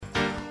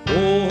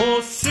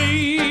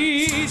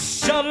יוסי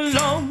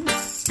שלום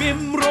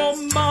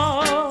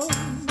במרומה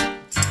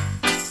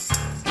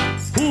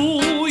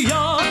הוא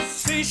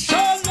יוסי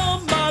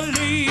שלום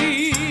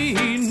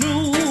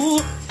עלינו.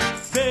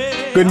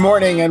 Good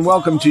morning and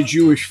welcome to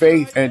Jewish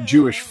Faith and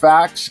Jewish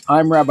Facts.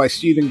 I'm Rabbi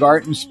Stephen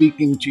Garten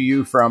speaking to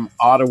you from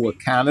Ottawa,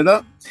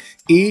 Canada.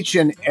 Each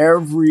and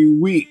every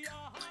week,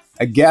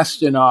 a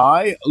guest and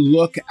I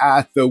look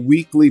at the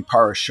weekly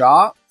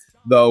parashah,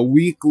 the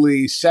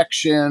weekly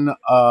section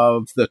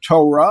of the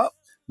Torah,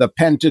 the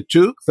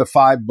Pentateuch, the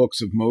 5 books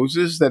of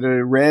Moses that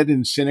are read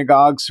in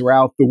synagogues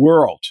throughout the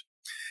world.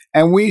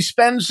 And we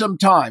spend some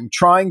time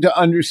trying to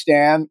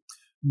understand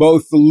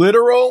both the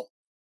literal,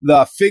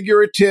 the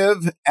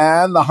figurative,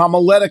 and the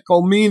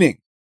homiletical meaning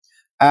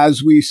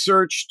as we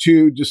search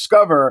to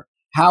discover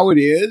how it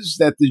is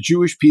that the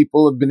Jewish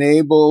people have been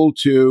able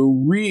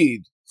to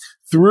read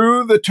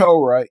through the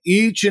Torah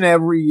each and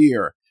every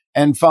year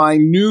and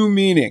find new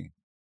meaning,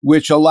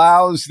 which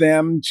allows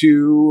them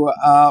to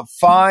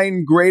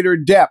find greater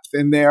depth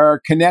in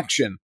their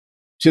connection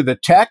to the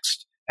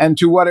text and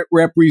to what it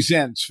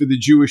represents for the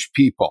Jewish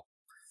people.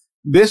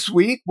 This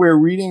week, we're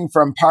reading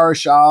from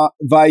Parashah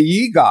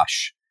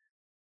Vayigash,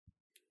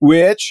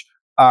 which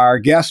our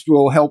guest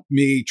will help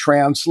me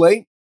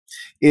translate.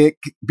 It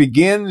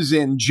begins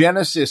in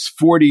Genesis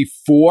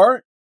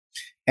 44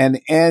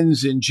 and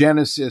ends in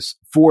Genesis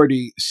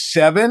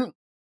 47,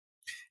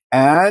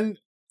 and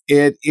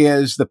it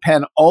is the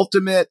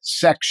penultimate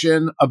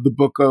section of the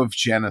book of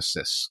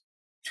Genesis.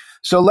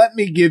 So let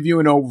me give you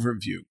an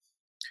overview.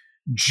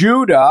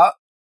 Judah,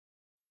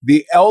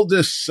 the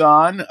eldest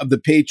son of the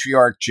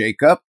patriarch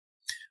Jacob,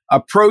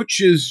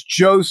 approaches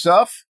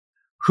Joseph,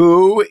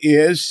 who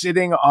is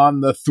sitting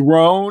on the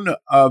throne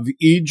of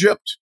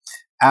Egypt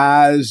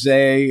as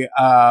a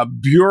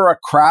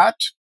bureaucrat,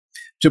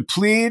 to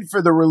plead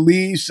for the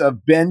release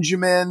of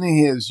Benjamin,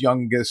 his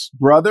youngest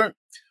brother,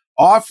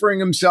 offering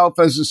himself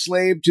as a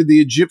slave to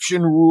the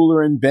Egyptian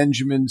ruler in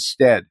Benjamin's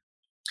stead.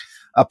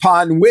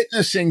 Upon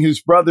witnessing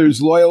his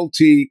brother's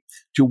loyalty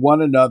to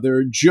one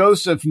another,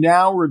 Joseph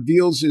now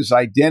reveals his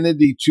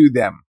identity to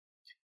them.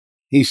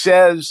 He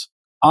says,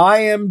 "I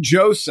am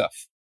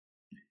Joseph.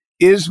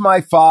 Is my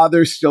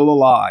father still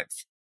alive?"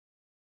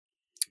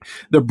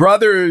 The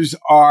brothers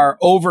are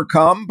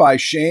overcome by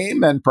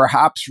shame and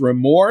perhaps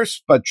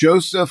remorse, but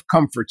Joseph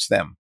comforts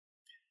them.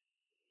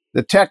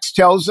 The text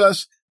tells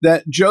us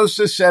that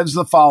Joseph says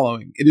the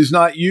following: "It is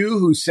not you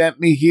who sent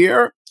me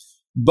here,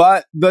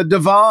 but the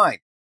divine.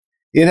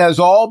 It has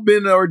all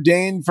been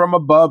ordained from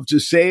above to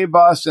save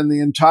us and the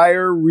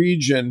entire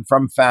region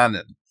from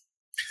famine."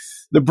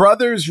 The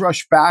brothers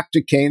rush back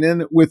to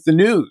Canaan with the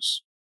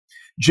news.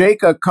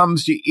 Jacob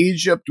comes to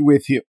Egypt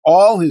with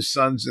all his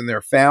sons and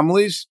their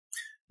families.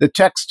 The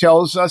text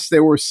tells us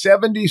there were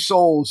 70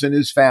 souls in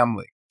his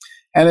family,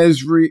 and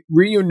is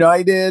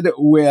reunited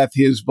with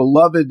his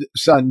beloved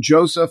son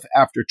Joseph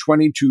after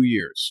 22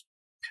 years.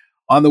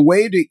 On the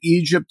way to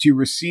Egypt, he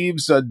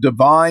receives a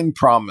divine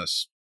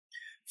promise.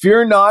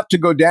 "Fear not to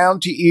go down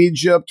to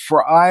Egypt,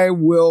 for I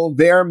will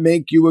there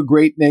make you a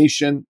great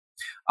nation.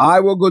 I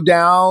will go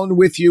down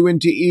with you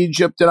into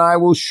Egypt, and I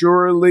will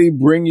surely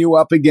bring you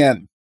up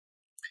again."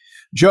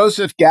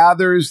 Joseph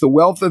gathers the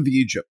wealth of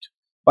Egypt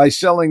by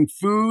selling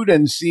food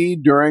and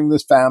seed during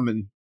this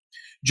famine.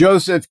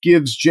 Joseph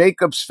gives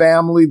Jacob's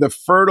family the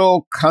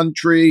fertile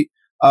country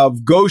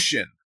of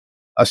Goshen,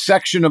 a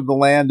section of the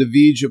land of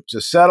Egypt to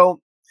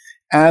settle,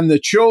 and the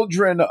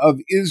children of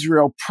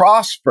Israel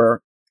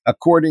prosper,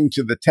 according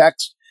to the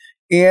text,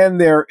 in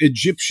their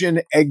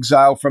Egyptian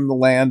exile from the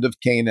land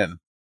of Canaan.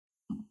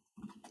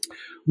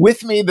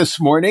 With me this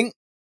morning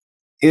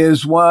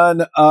is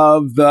one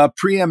of the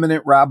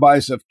preeminent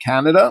rabbis of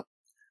Canada,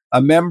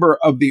 a member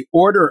of the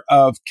Order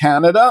of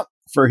Canada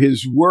for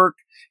his work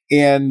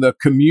in the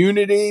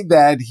community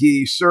that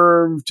he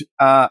served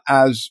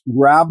as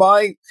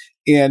rabbi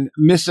in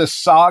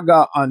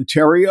Mississauga,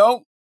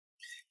 Ontario.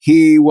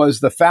 He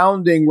was the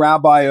founding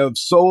rabbi of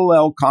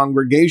Soul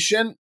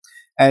Congregation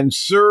and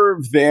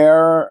served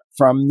there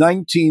from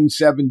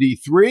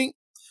 1973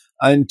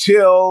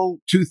 until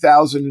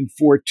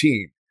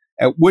 2014,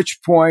 at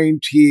which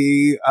point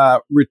he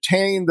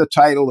retained the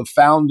title of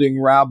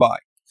founding rabbi.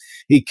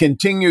 He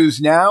continues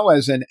now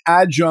as an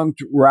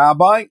adjunct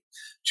rabbi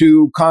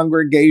to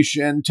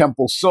Congregation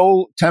Temple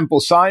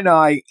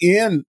Sinai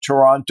in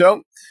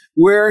Toronto,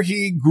 where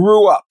he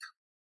grew up,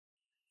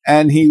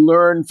 and he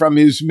learned from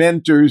his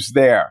mentors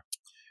there.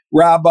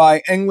 Rabbi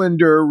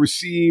Englander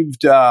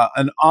received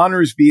an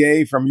honors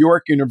BA from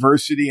York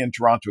University in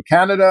Toronto,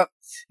 Canada.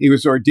 He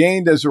was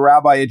ordained as a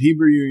rabbi at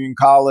Hebrew Union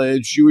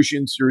College, Jewish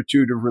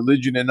Institute of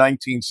Religion in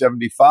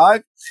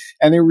 1975,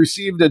 and he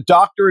received a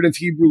doctorate of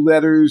Hebrew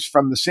letters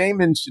from the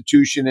same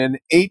institution in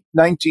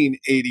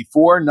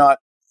 1984, not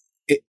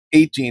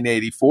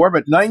 1884,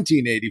 but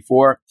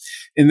 1984,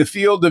 in the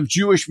field of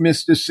Jewish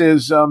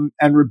mysticism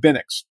and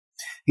rabbinics.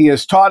 He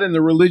has taught in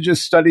the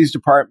Religious Studies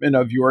Department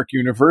of York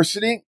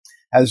University,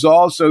 has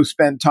also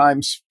spent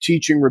time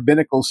teaching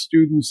rabbinical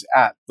students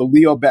at the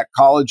Leo Baeck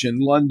College in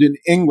London,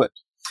 England.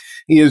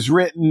 He has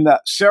written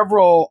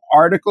several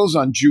articles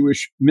on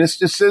Jewish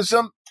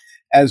mysticism,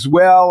 as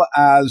well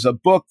as a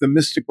book, The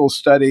Mystical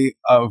Study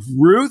of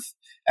Ruth,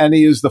 and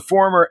he is the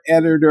former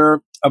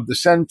editor of the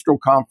Central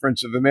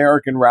Conference of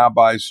American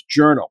Rabbis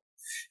Journal.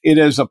 It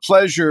is a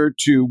pleasure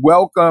to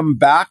welcome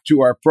back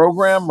to our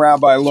program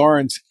Rabbi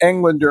Lawrence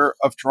Englander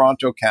of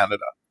Toronto,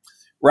 Canada.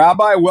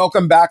 Rabbi,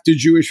 welcome back to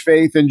Jewish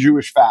Faith and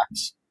Jewish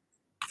Facts.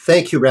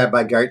 Thank you,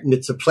 Rabbi Garten.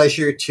 It's a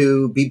pleasure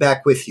to be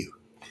back with you.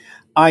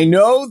 I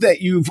know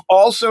that you've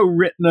also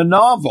written a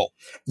novel.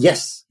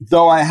 Yes.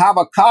 Though I have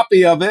a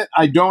copy of it,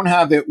 I don't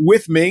have it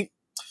with me.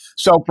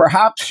 So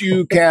perhaps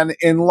you can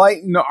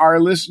enlighten our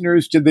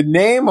listeners to the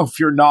name of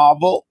your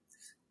novel,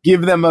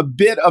 give them a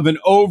bit of an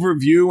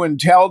overview, and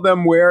tell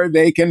them where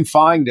they can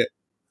find it.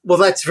 Well,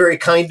 that's very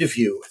kind of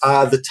you.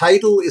 The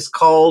title is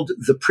called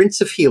The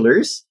Prince of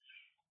Healers,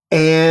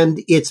 and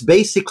it's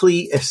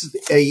basically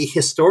a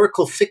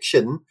historical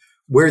fiction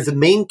where the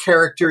main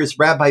character is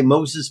Rabbi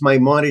Moses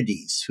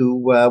Maimonides, who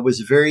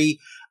was a very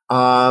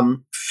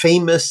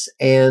famous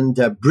and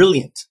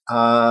brilliant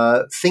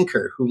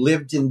thinker who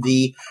lived in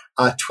the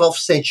 12th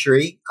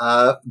century,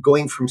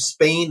 going from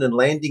Spain and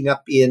landing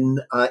up in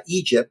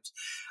Egypt.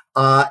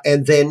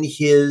 And then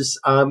his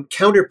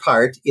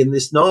counterpart in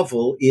this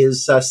novel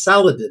is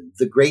Saladin,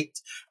 the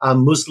great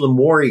Muslim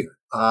warrior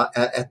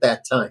at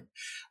that time.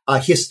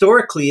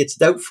 Historically, it's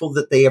doubtful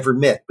that they ever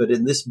met, but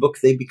in this book,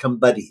 they become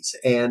buddies,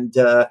 and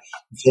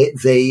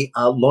they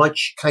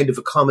launch kind of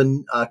a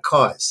common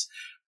cause.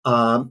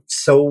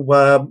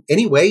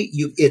 Anyway,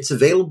 it's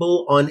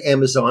available on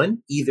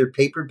Amazon, either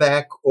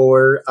paperback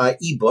or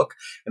ebook.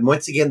 And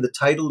once again, the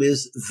title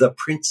is The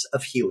Prince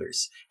of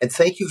Healers. And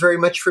thank you very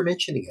much for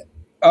mentioning it.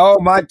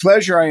 Oh, my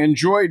pleasure. I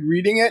enjoyed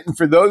reading it. And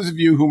for those of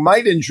you who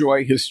might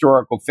enjoy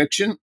historical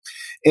fiction,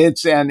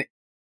 it's an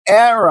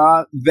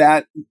era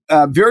that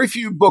very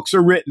few books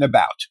are written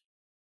about.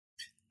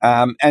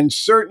 And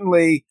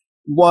certainly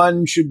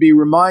one should be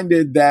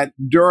reminded that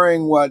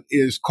during what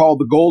is called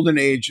the Golden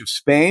Age of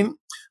Spain,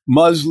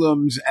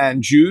 Muslims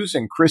and Jews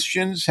and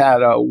Christians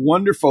had a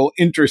wonderful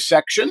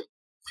intersection,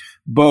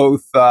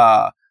 both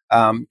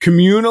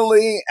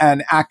communally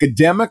and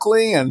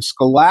academically and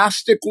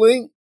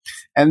scholastically.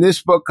 And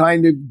this book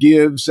kind of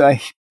gives a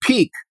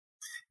peek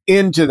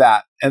into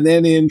that and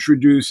then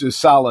introduces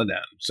Saladin.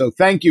 So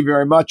thank you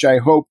very much. I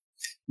hope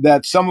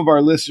that some of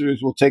our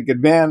listeners will take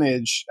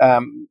advantage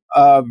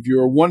of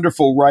your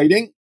wonderful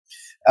writing.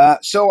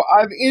 So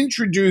I've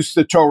introduced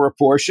the Torah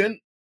portion,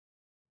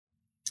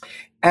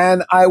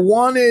 and I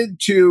wanted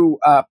to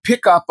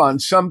pick up on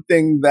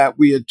something that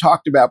we had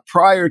talked about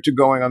prior to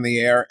going on the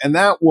air, and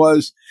that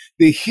was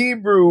the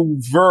Hebrew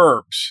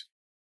verbs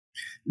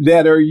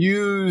that are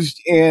used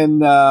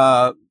in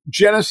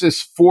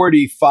Genesis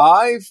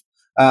 45,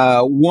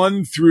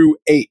 1 through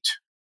 8.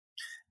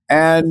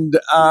 And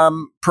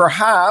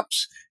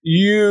perhaps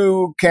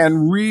you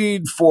can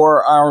read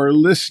for our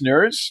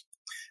listeners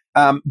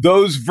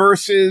those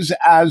verses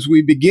as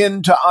we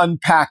begin to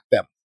unpack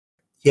them.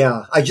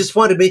 Yeah, I just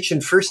want to mention,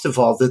 first of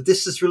all, that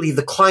this is really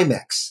the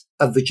climax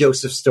of the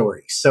Joseph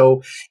story.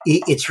 So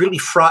it's really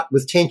fraught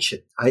with tension.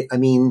 I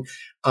mean,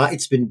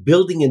 it's been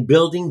building and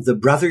building. The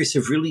brothers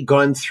have really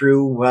gone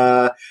through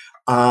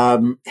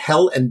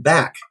hell and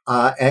back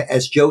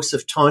as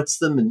Joseph taunts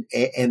them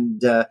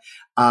and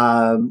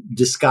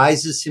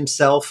disguises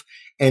himself.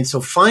 And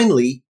so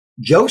finally,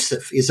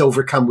 Joseph is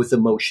overcome with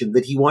emotion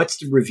that he wants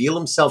to reveal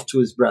himself to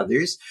his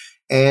brothers.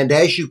 And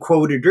as you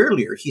quoted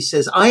earlier, he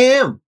says, I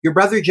am your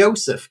brother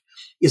Joseph.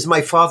 Is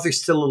my father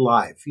still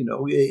alive? You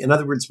know, in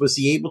other words, was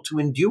he able to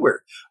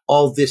endure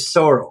all this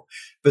sorrow?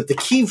 But the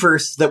key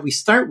verse that we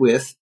start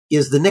with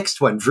is the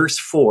next one, verse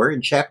 4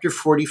 in chapter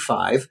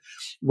 45,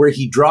 where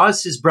he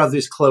draws his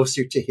brothers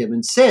closer to him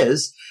and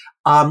says,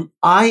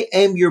 I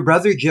am your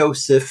brother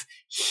Joseph,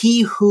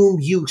 he whom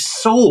you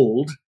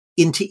sold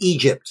into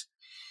Egypt.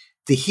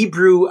 The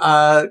Hebrew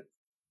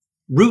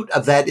root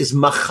of that is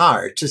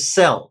machar, to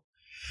sell.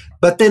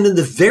 But then in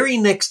the very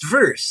next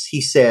verse,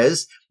 he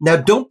says, now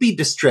don't be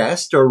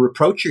distressed or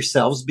reproach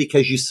yourselves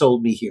because you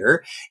sold me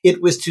here.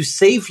 It was to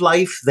save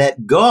life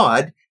that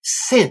God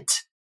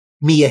sent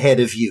me ahead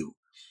of you.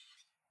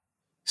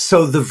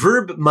 So the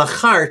verb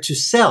machar, to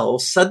sell,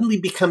 suddenly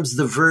becomes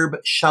the verb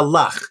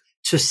shalach,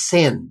 to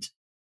send.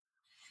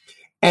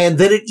 And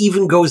then it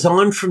even goes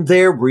on from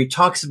there where he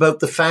talks about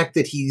the fact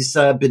that he's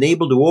been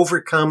able to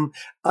overcome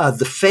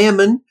the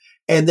famine.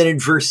 And then in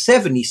verse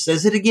 7, he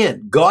says it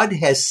again. God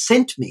has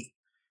sent me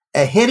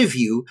ahead of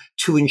you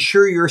to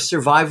ensure your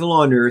survival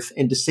on earth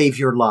and to save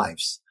your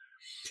lives.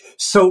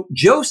 So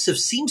Joseph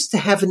seems to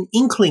have an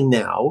inkling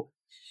now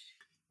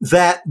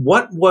that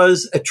what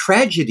was a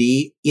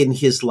tragedy in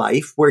his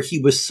life, where he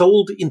was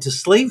sold into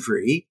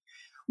slavery,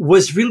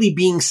 was really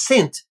being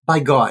sent by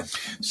God.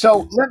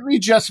 So let me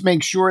just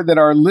make sure that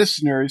our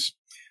listeners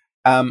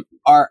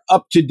are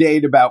up to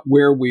date about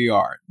where we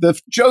are. The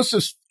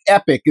Joseph's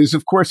epic is,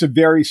 of course, a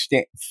very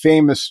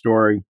famous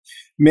story,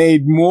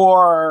 made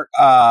more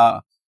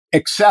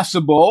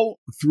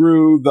accessible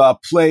through the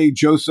play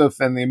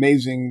Joseph and the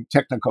Amazing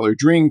Technicolor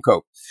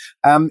Dreamcoat.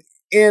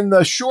 in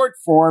the short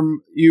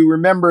form, you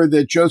remember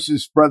that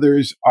Joseph's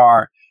brothers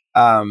are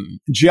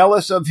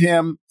jealous of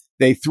him.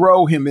 They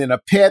throw him in a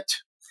pit.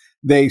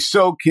 They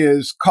soak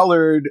his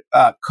colored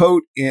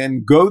coat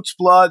in goat's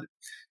blood.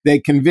 They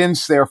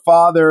convince their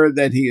father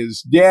that he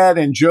is dead,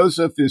 and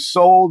Joseph is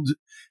sold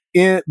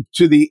to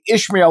the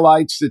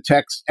Ishmaelites, the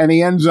text, and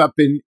he ends up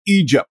in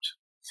Egypt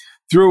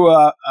through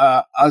a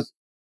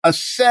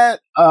set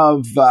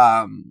of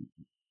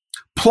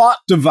plot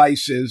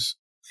devices.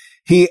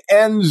 He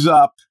ends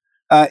up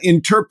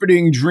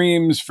interpreting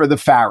dreams for the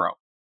Pharaoh,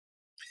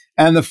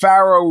 and the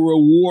Pharaoh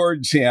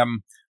rewards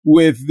him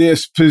with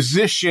this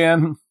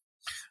position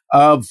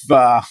of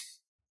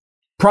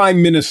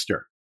prime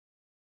minister.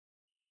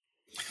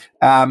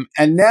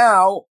 And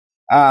now,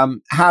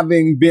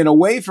 having been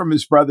away from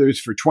his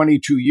brothers for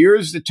 22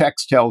 years, the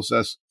text tells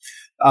us,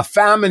 a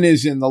famine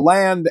is in the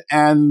land,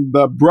 and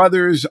the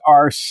brothers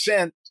are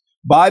sent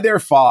by their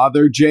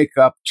father,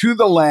 Jacob, to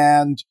the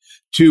land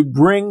to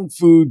bring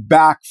food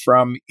back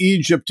from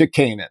Egypt to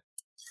Canaan.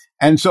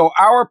 And so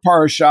our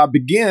parasha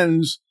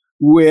begins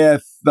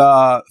with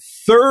the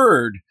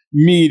third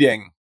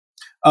meeting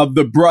of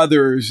the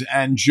brothers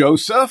and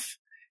Joseph,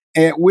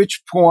 at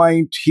which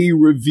point he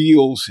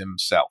reveals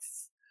himself.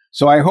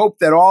 So I hope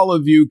that all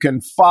of you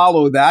can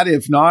follow that.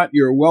 If not,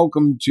 you're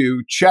welcome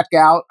to check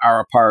out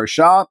our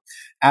parasha,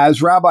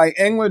 as Rabbi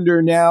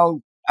Englander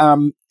now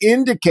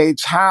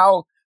indicates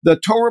how the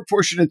Torah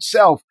portion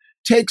itself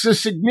takes a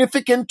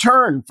significant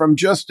turn from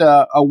just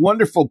a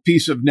wonderful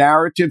piece of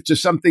narrative to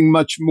something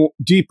much more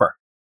deeper.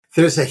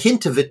 There's a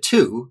hint of it,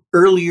 too,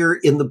 earlier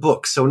in the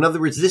book. So in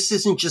other words, this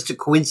isn't just a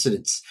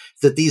coincidence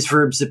that these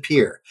verbs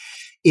appear.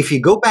 If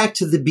you go back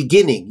to the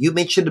beginning, you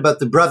mentioned about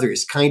the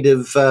brothers kind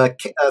of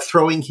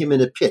throwing him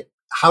in a pit.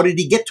 How did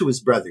he get to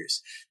his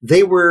brothers?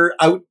 They were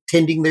out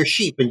tending their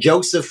sheep, and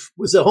Joseph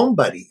was a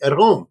homebody at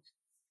home.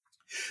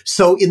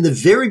 So in the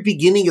very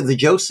beginning of the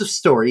Joseph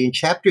story, in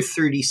chapter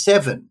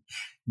 37,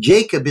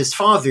 Jacob, his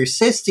father,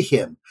 says to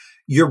him,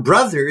 "Your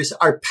brothers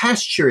are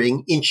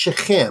pasturing in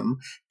Shechem.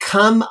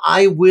 Come,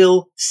 I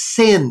will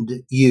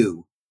send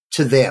you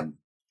to them."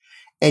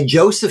 And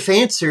Joseph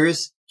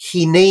answers,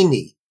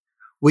 "Hineni,"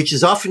 which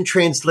is often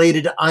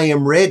translated, "I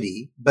am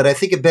ready." But I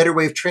think a better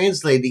way of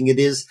translating it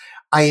is,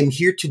 "I am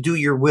here to do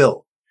your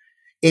will."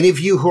 Any of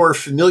you who are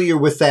familiar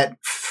with that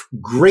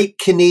great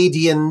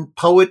Canadian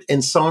poet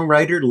and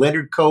songwriter,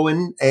 Leonard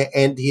Cohen,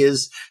 and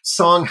his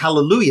song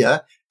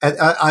Hallelujah,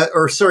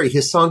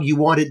 his song You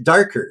Want It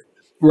Darker.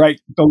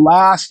 Right. The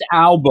last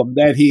album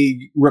that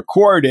he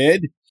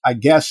recorded, I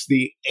guess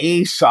the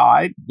A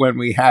side, when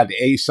we had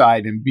A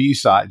side and B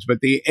sides,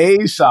 but the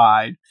A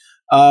side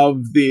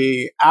of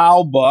the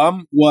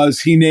album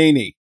was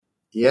Hineni.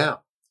 Yeah.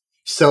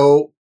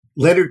 So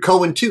Leonard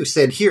Cohen too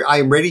said, "Here, I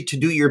am ready to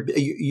do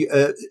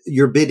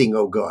your bidding,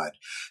 O God."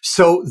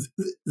 So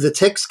the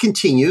text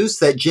continues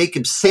that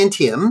Jacob sent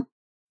him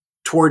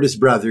toward his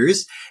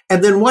brothers.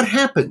 And then what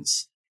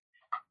happens?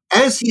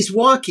 As he's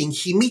walking,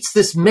 he meets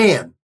this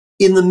man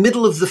in the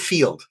middle of the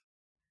field.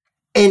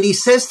 And he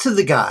says to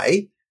the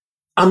guy,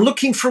 "I'm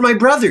looking for my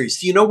brothers.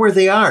 Do you know where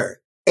they are?"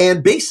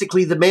 And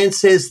basically the man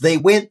says, "They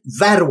went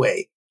that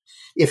way."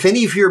 If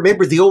any of you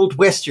remember the old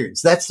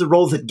Westerns, that's the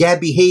role that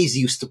Gabby Hayes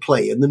used to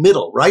play in the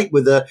middle, right?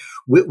 With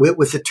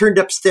a turned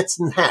up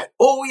Stetson hat.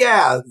 Oh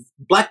yeah,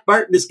 Black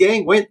Bart and his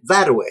gang went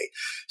that way.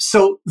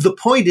 So the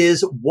point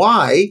is,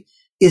 why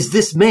is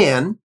this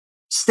man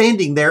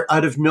standing there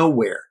out of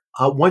nowhere?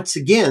 Once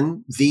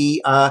again,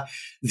 the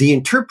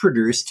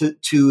interpreters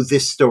to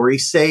this story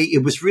say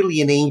it was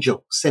really an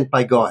angel sent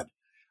by God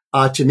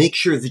to make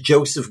sure that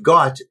Joseph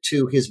got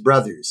to his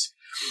brothers.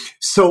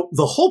 So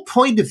the whole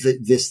point of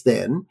this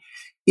then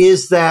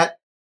is that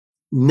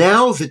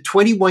now that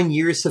 21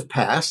 years have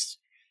passed,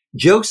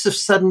 Joseph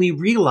suddenly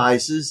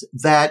realizes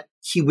that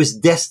he was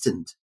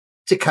destined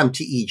to come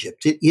to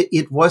Egypt.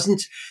 It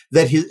wasn't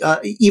that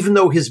even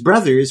though his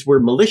brothers were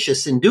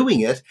malicious in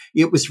doing it,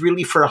 it was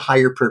really for a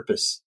higher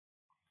purpose.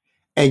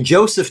 And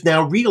Joseph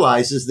now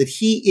realizes that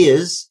he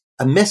is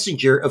a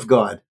messenger of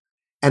God,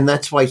 and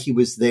that's why he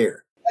was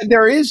there.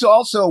 There is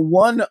also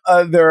one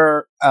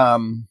other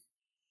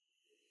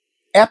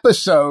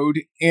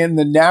episode in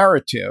the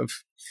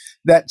narrative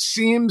that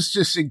seems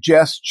to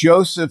suggest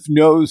Joseph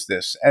knows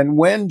this. And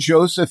when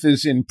Joseph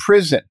is in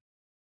prison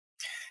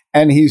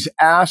and he's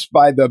asked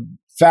by the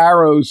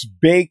Pharaoh's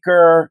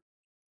baker,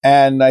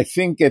 and I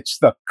think it's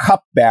the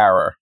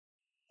cupbearer,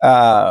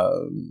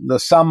 the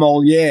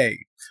sommelier,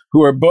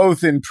 who are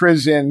both in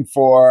prison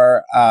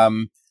for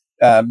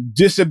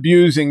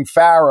disabusing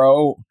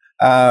Pharaoh,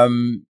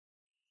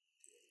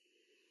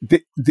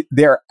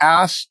 they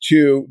ask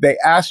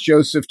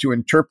Joseph to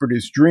interpret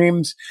his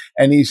dreams,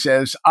 and he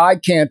says, "I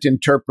can't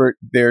interpret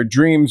their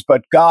dreams,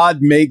 but God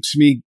makes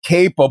me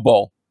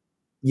capable,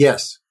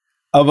 yes,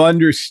 of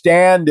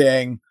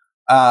understanding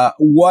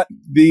what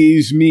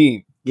these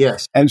mean."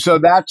 Yes. And so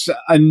that's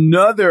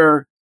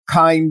another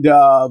kind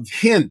of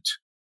hint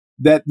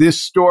that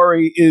this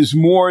story is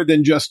more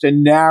than just a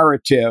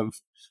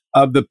narrative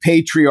of the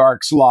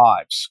patriarchs'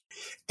 lives.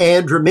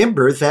 And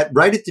remember that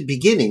right at the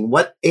beginning,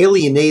 what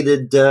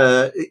alienated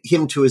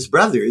him to his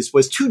brothers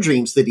was two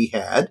dreams that he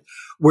had,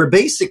 where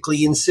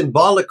basically in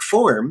symbolic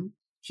form,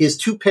 his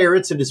two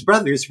parents and his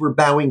brothers were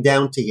bowing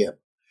down to him.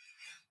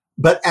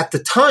 But at the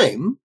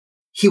time,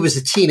 he was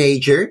a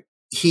teenager.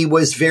 He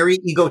was very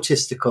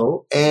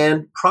egotistical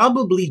and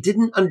probably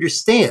didn't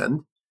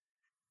understand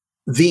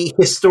the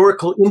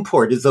historical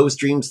import of those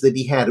dreams that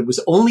he had. It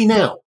was only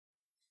now,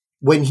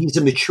 when he's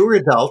a mature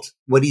adult,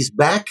 when he's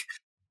back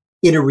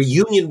in a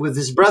reunion with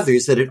his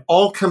brothers, that it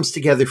all comes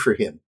together for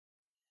him.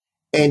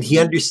 And he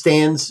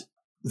understands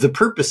the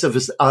purpose of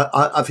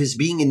his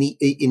being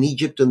in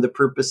Egypt and the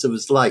purpose of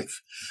his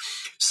life.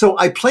 So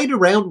I played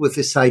around with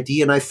this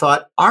idea and I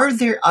thought, are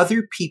there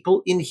other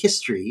people in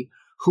history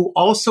who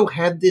also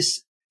had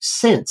this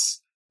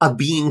sense of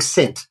being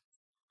sent?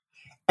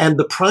 And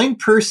the prime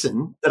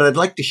person that I'd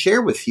like to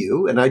share with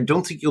you, and I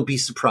don't think you'll be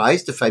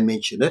surprised if I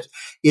mention it,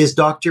 is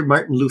Dr.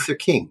 Martin Luther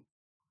King.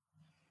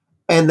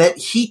 And that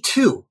he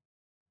too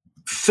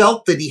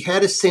felt that he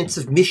had a sense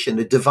of mission,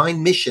 a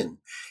divine mission,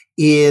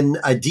 in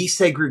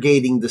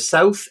desegregating the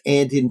South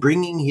and in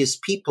bringing his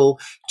people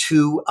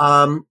to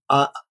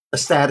a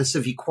status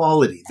of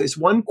equality. There's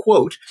one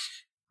quote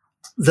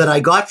that I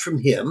got from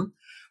him,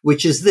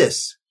 which is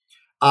this.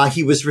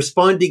 He was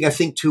responding, I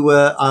think, to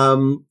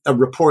a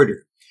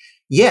reporter.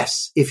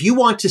 Yes, if you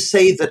want to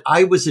say that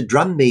I was a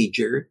drum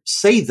major,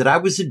 say that I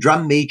was a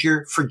drum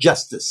major for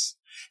justice.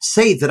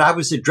 Say that I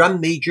was a drum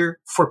major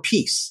for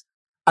peace.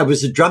 I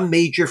was a drum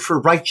major for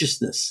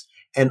righteousness.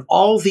 And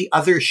all the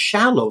other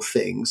shallow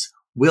things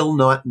will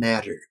not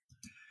matter.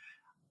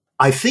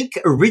 I think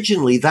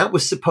originally that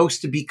was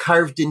supposed to be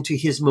carved into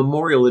his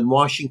memorial in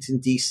Washington,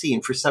 D.C.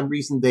 And for some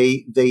reason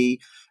they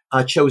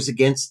chose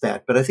against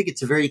that. But I think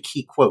it's a very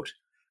key quote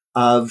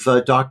of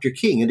Dr.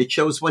 King. And it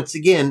shows once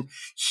again,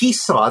 he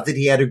saw that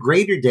he had a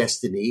greater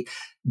destiny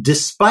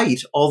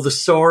despite all the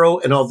sorrow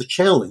and all the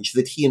challenge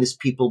that he and his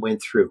people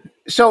went through.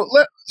 So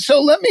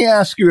let me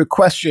ask you a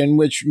question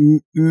which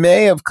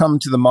may have come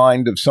to the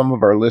mind of some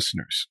of our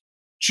listeners.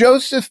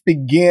 Joseph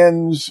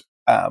begins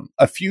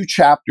a few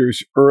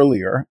chapters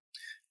earlier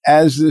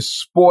as this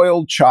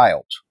spoiled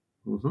child.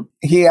 Mm-hmm.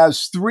 He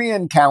has three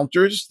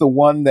encounters, the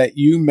one that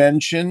you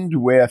mentioned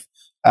with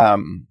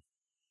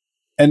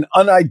an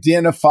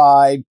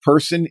unidentified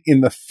person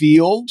in the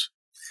field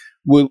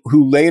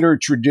who later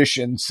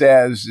tradition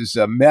says is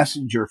a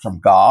messenger from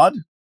God.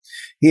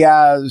 He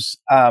has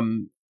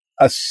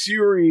a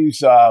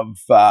series of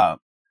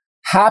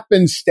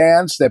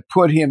happenstance that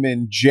put him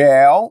in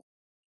jail.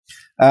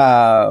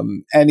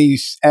 And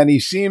he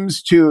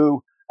seems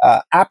to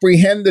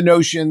apprehend the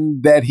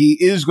notion that he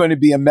is going to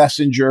be a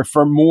messenger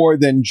for more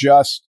than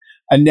just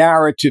a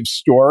narrative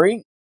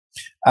story.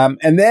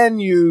 And then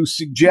you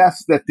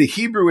suggest that the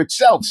Hebrew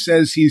itself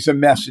says he's a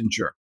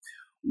messenger.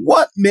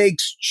 What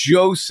makes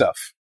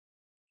Joseph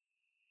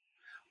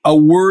a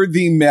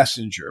worthy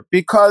messenger?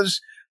 Because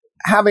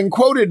having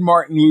quoted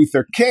Martin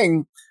Luther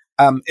King,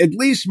 at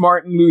least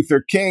Martin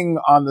Luther King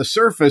on the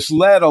surface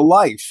led a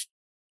life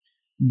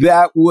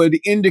that would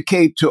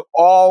indicate to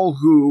all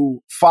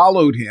who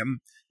followed him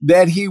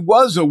that he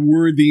was a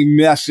worthy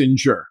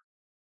messenger.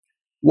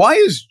 Why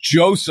is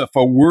Joseph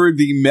a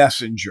worthy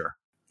messenger?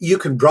 You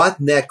can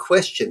broaden that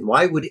question.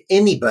 Why would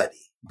anybody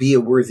be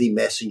a worthy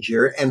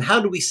messenger? And how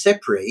do we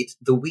separate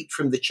the wheat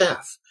from the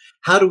chaff?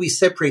 How do we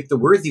separate the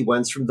worthy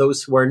ones from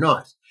those who are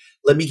not?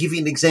 Let me give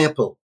you an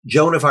example.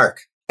 Joan of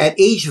Arc. At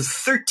age of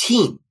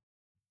 13,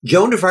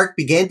 Joan of Arc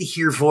began to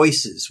hear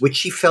voices which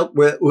she felt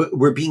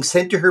were being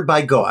sent to her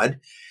by God,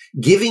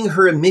 giving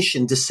her a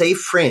mission to save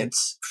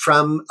France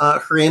from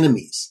her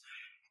enemies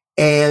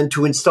and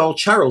to install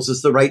Charles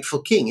as the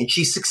rightful king. And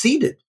she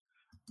succeeded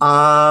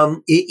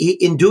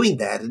in doing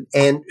that.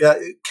 And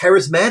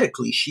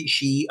charismatically,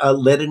 she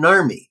led an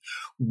army.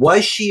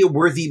 Was she a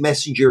worthy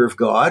messenger of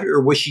God,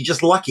 or was she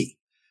just lucky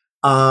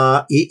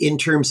in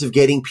terms of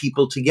getting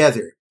people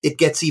together? It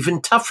gets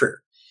even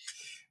tougher.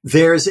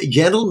 There's a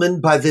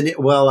gentleman by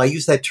I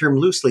use that term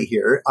loosely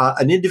here,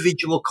 an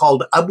individual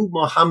called Abu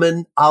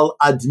Muhammad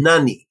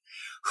al-Adnani,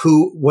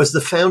 who was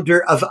the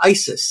founder of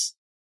ISIS.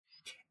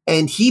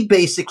 And he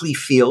basically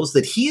feels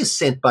that he is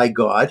sent by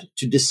God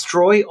to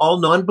destroy all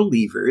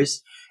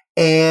non-believers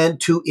and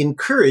to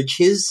encourage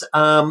his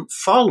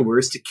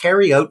followers to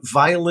carry out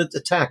violent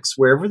attacks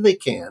wherever they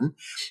can.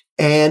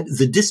 And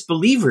the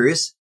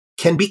disbelievers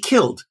can be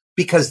killed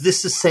because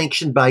this is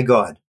sanctioned by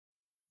God.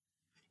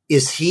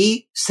 Is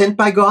he sent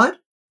by God?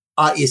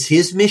 Is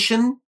his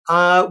mission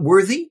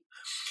worthy?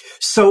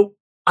 So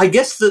I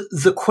guess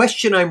the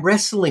question I'm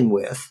wrestling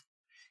with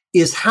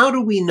is, how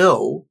do we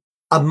know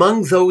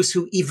among those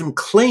who even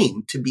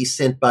claim to be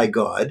sent by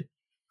God,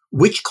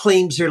 which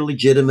claims are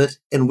legitimate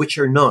and which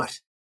are not?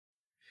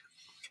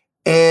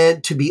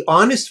 And to be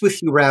honest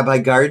with you, Rabbi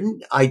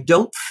Garden, I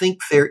don't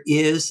think there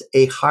is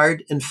a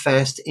hard and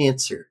fast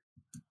answer.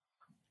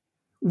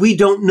 We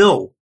don't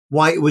know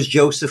why it was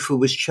Joseph who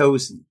was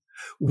chosen.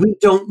 We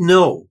don't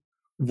know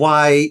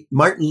why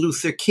Martin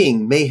Luther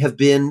King may have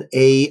been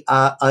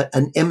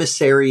an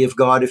emissary of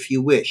God, if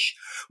you wish.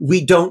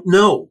 We don't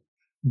know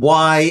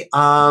why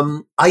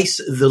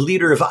the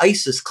leader of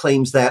ISIS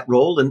claims that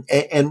role,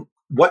 and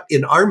what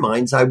in our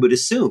minds, I would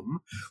assume,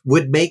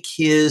 would make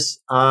his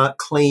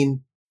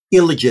claim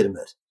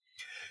illegitimate.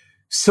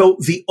 So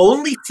the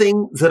only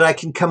thing that I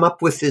can come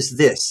up with is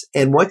this,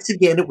 and once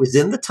again, it was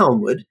in the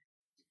Talmud,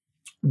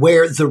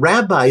 where the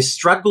rabbis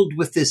struggled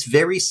with this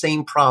very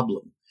same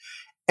problem.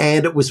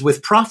 And it was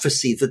with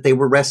prophecy that they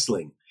were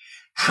wrestling.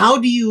 How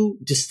do you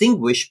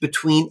distinguish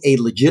between a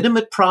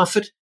legitimate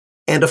prophet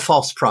and a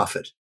false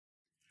prophet?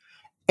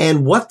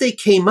 And what they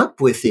came up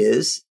with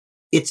is,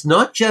 it's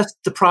not just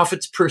the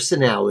prophet's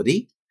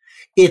personality.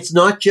 It's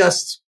not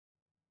just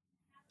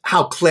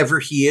how clever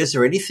he is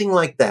or anything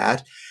like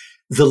that.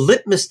 The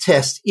litmus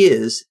test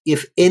is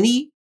if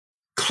any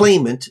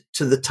claimant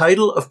to the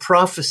title of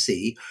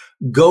prophecy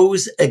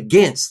goes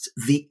against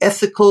the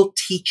ethical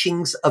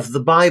teachings of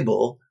the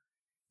Bible,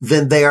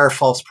 then they are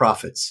false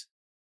prophets.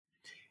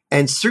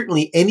 And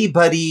certainly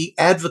anybody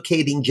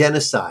advocating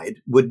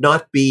genocide would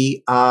not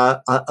be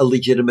a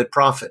legitimate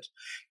prophet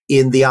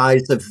in the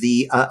eyes of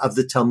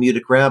the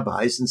Talmudic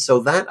rabbis. And so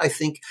that, I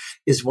think,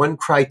 is one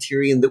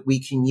criterion that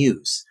we can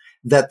use,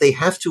 that they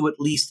have to at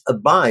least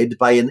abide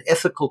by an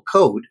ethical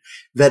code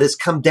that has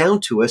come down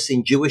to us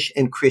in Jewish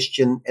and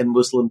Christian and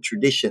Muslim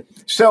tradition.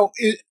 So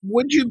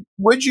would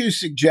you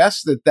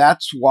suggest that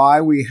that's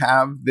why we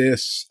have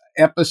this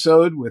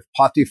episode with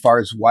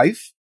Potiphar's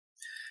wife,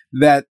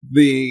 that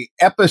the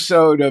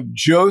episode of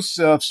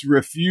Joseph's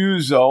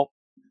refusal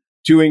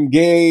to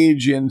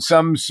engage in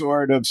some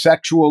sort of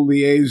sexual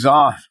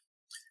liaison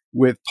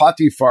with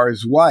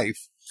Potiphar's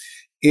wife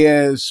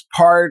is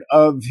part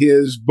of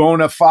his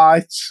bona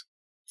fides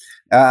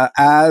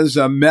as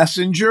a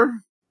messenger?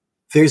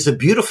 There's a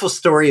beautiful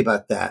story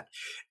about that.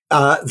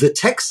 The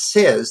text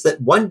says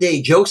that one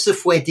day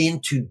Joseph went in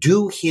to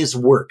do his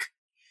work.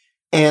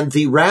 And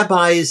the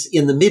rabbis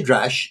in the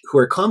Midrash who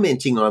are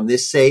commenting on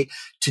this say,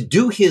 to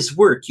do his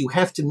work, you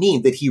have to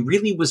mean that he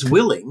really was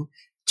willing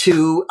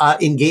to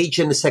engage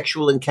in a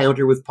sexual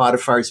encounter with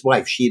Potiphar's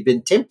wife. She had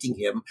been tempting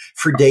him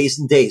for days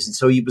and days. And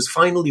so he was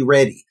finally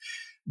ready.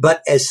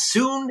 But as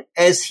soon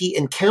as he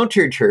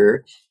encountered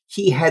her,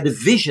 he had a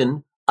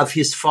vision of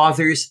his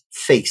father's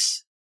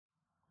face.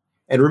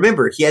 And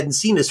remember, he hadn't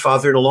seen his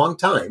father in a long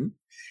time.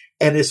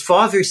 And his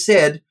father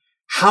said,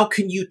 how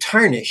can you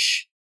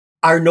tarnish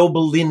our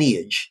noble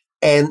lineage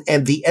and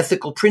the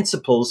ethical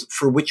principles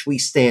for which we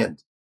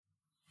stand?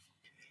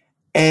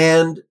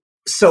 And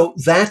so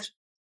that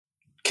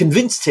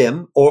convinced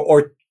him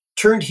or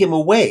turned him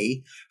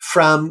away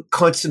from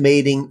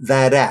consummating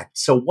that act.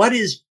 So what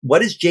is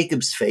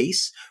Jacob's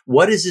face?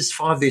 What is his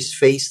father's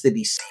face that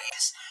he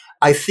sees?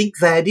 I think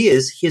that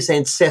is his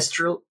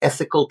ancestral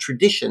ethical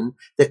tradition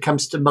that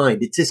comes to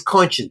mind. It's his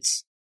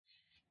conscience.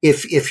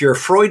 If you're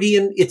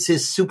Freudian, it's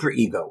his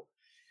superego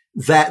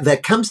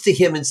that comes to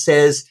him and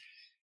says,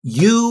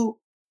 you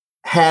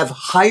have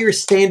higher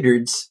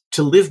standards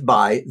to live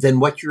by than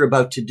what you're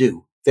about to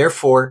do.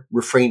 Therefore,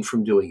 refrain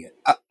from doing it.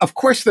 Of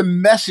course, the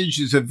message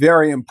is a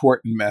very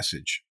important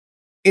message.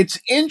 It's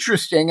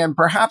interesting, and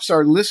perhaps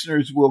our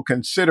listeners will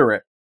consider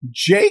it.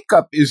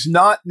 Jacob is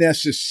not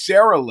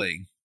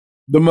necessarily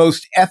the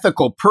most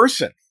ethical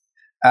person.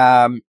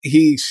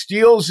 He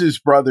steals his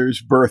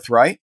brother's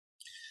birthright.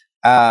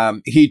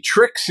 He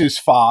tricks his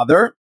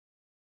father.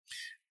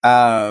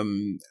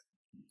 The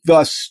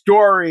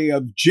story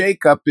of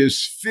Jacob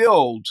is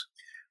filled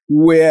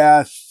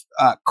with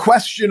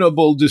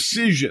questionable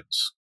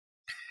decisions.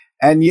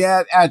 And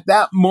yet at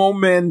that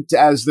moment,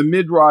 as the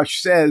Midrash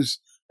says,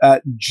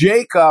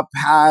 Jacob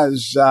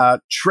has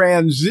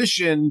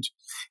transitioned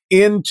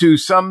into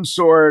some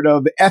sort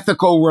of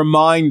ethical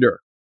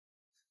reminder,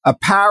 a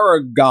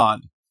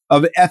paragon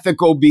of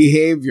ethical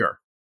behavior.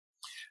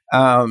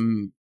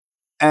 And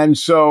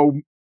so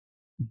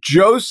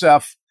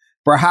Joseph,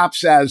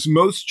 perhaps as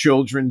most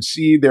children,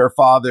 see their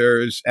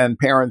fathers and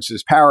parents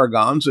as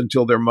paragons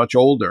until they're much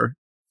older.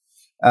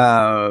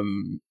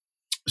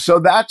 So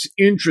that's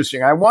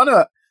interesting. I want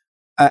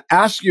to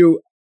ask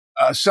you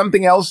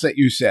something else that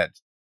you said.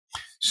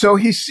 So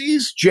he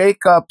sees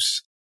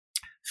Jacob's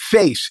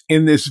face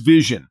in this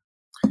vision.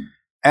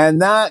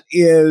 And that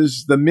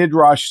is, the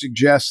Midrash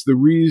suggests, the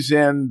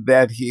reason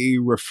that he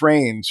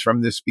refrains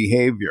from this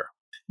behavior.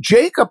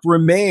 Jacob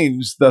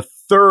remains the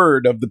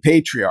third of the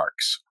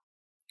patriarchs.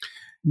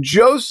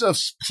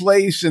 Joseph's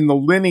place in the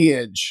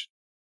lineage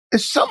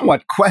is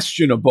somewhat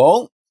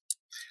questionable.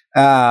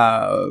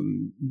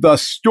 The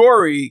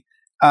story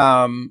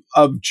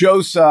of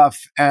Joseph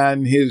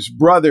and his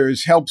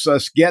brothers helps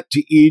us get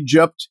to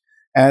Egypt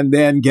and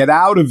then get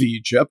out of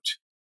Egypt.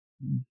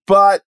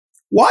 But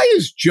why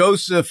is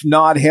Joseph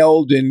not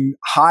held in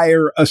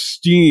higher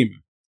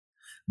esteem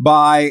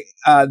by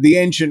the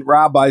ancient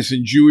rabbis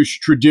in Jewish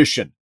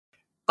tradition?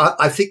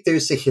 I think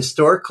there's a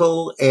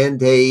historical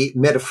and a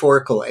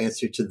metaphorical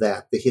answer to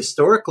that. The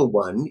historical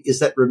one is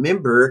that,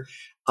 remember,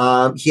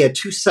 he had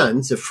two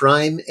sons,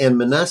 Ephraim and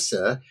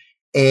Manasseh,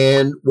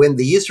 And when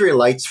the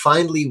Israelites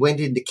finally went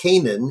into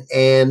Canaan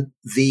and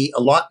the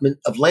allotment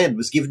of land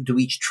was given to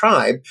each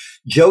tribe,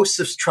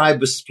 Joseph's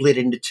tribe was split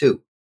into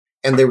two.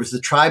 And there was the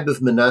tribe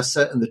of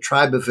Manasseh and the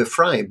tribe of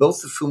Ephraim,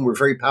 both of whom were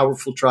very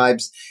powerful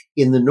tribes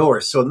in the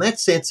north. So in that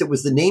sense, it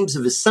was the names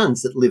of his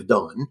sons that lived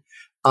on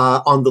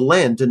the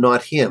land and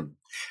not him.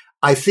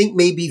 I think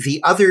maybe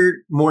the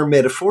other more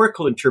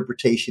metaphorical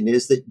interpretation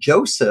is that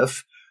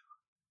Joseph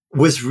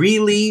was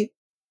really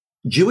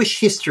Jewish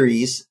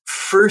history's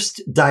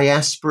first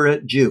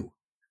diaspora Jew.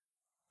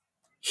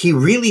 He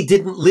really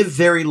didn't live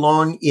very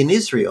long in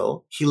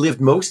Israel. He lived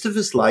most of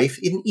his life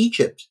in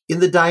Egypt, in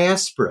the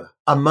diaspora,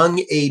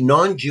 among a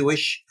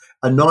non-Jewish,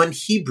 a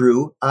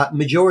non-Hebrew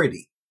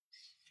majority.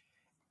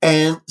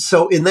 And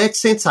so in that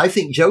sense, I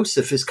think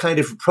Joseph is kind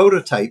of a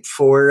prototype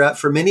for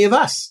many of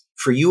us,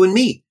 for you and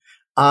me,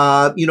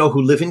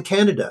 who live in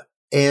Canada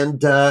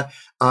and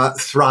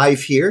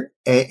thrive here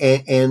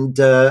and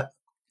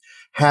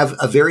have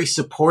a very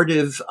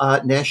supportive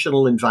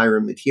national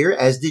environment here,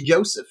 as did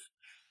Joseph.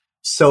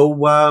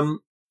 So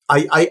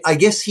I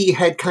guess he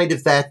had kind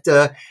of that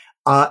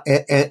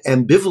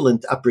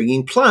ambivalent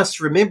upbringing. Plus,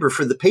 remember,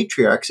 for the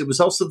patriarchs, it was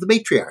also the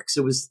matriarchs.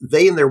 It was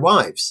they and their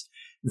wives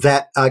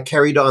that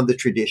carried on the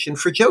tradition.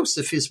 For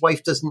Joseph, his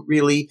wife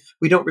we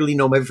don't really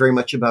know very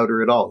much about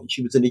her at all. And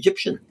she was an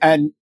Egyptian.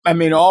 And I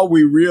mean, all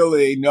we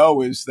really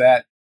know is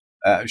that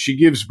she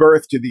gives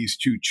birth to these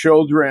two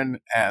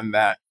children, and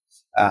that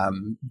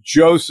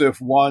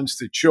Joseph wants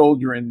the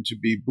children to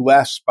be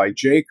blessed by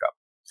Jacob.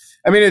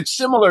 I mean, it's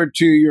similar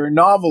to your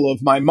novel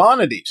of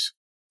Maimonides,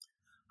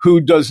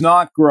 who does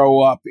not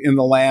grow up in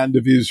the land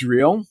of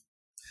Israel,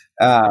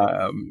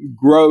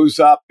 grows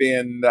up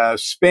in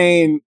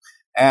Spain,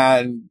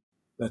 and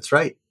that's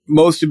right.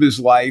 Most of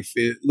his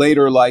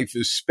later life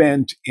is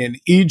spent in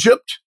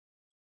Egypt,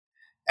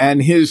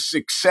 and his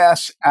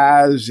success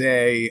as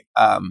a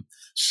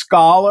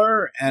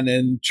scholar and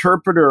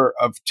interpreter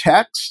of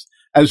text,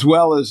 as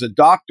well as a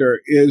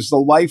doctor, is the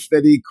life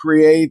that he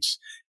creates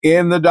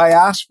in the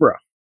diaspora.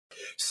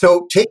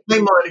 So take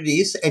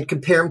Maimonides and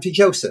compare him to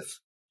Joseph.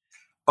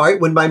 All right,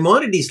 when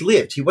Maimonides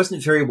lived, he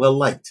wasn't very well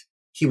liked.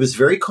 He was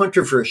very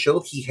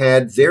controversial. He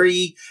had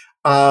very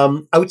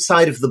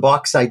outside of the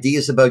box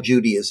ideas about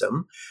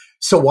Judaism.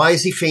 So why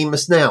is he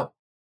famous now?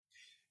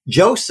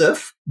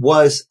 Joseph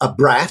was a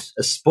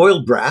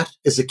spoiled brat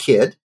as a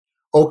kid.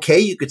 Okay,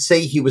 you could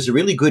say he was a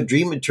really good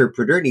dream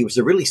interpreter and he was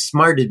a really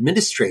smart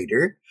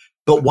administrator,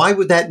 but why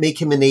would that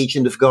make him an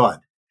agent of God?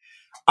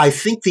 I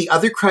think the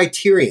other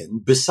criterion,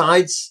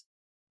 besides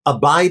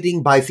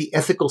abiding by the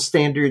ethical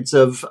standards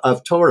of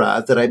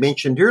Torah that I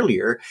mentioned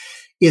earlier,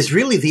 is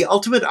really the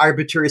ultimate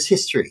arbiter is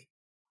history.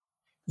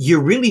 You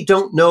really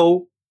don't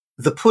know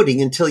the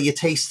pudding until you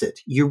taste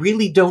it. You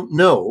really don't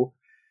know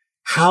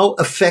how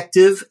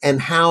effective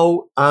and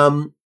how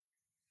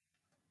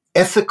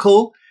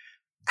ethical,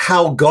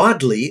 how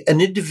godly an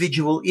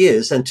individual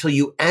is until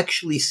you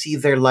actually see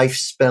their life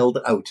spelled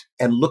out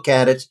and look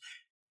at it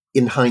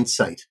in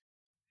hindsight.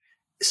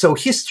 So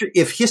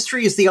if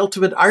history is the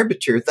ultimate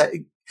arbiter, that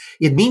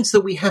it means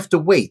that we have to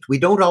wait. We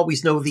don't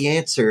always know the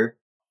answer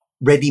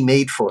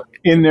ready-made for it.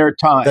 In their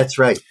time. That's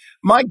right.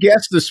 My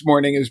guest this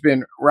morning has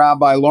been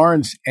Rabbi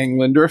Lawrence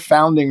Englander,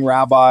 founding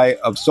rabbi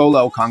of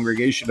Solel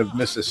Congregation of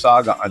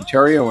Mississauga,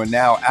 Ontario, and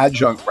now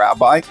adjunct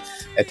rabbi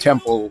at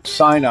Temple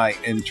Sinai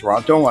in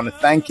Toronto. I want to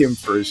thank him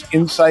for his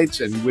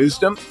insights and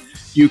wisdom.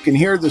 You can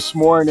hear this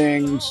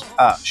morning's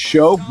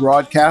show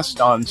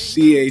broadcast on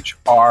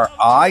CHRI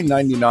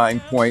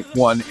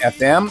 99.1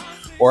 FM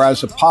or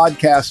as a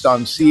podcast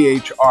on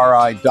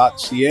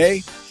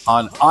chri.ca,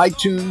 on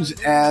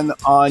iTunes, and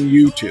on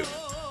YouTube.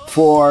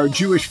 For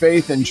Jewish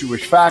Faith and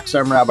Jewish Facts,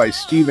 I'm Rabbi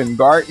Stephen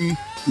Garten,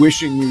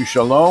 wishing you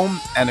shalom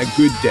and a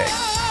good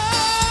day.